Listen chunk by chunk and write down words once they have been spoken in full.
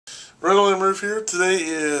Randall M here. Today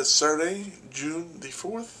is Saturday, June the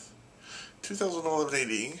 4th, 2011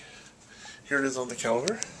 AD. Here it is on the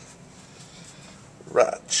calendar.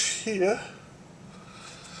 Right here.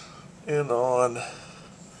 And on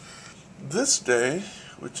this day,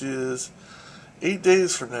 which is 8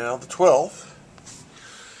 days from now, the 12th,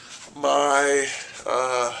 my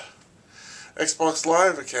Xbox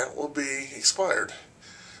Live account will be expired.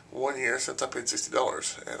 1 year since I paid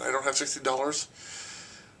 $60. And I don't have $60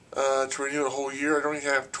 to renew a whole year. I don't even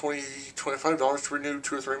have $25 to renew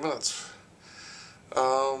 2 or 3 months.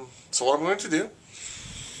 So what I'm going to do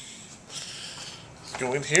is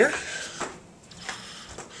go in here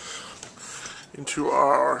into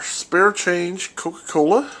our spare change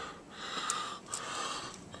Coca-Cola.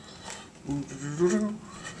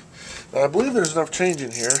 Now, I believe there's enough change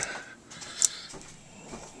in here.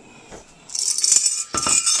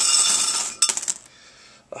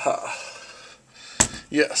 Aha.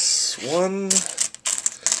 Yes, 1,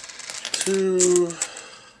 2,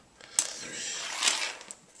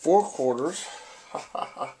 4 quarters.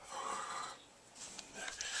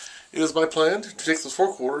 It is my plan to take those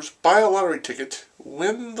 4 quarters, buy a lottery ticket,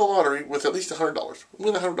 win the lottery with at least $100.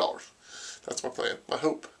 Win $100. That's my plan, my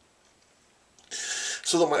hope.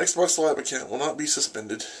 So that my Xbox Live account will not be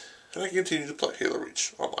suspended, and I can continue to play Halo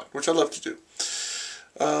Reach online, which I love to do.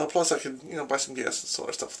 Plus, I could, buy some gas and some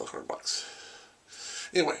other stuff for the $100.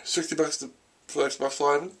 Anyway, $60 for Xbox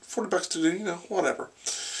Live, and $40 to do, whatever.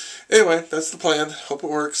 Anyway, that's the plan. Hope it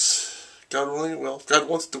works. God willing, it will. If God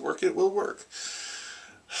wants it to work, it will work.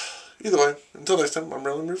 Either way, until next time, I'm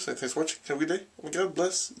Randall M. Thanks for watching. Have a good day, and God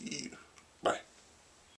bless you.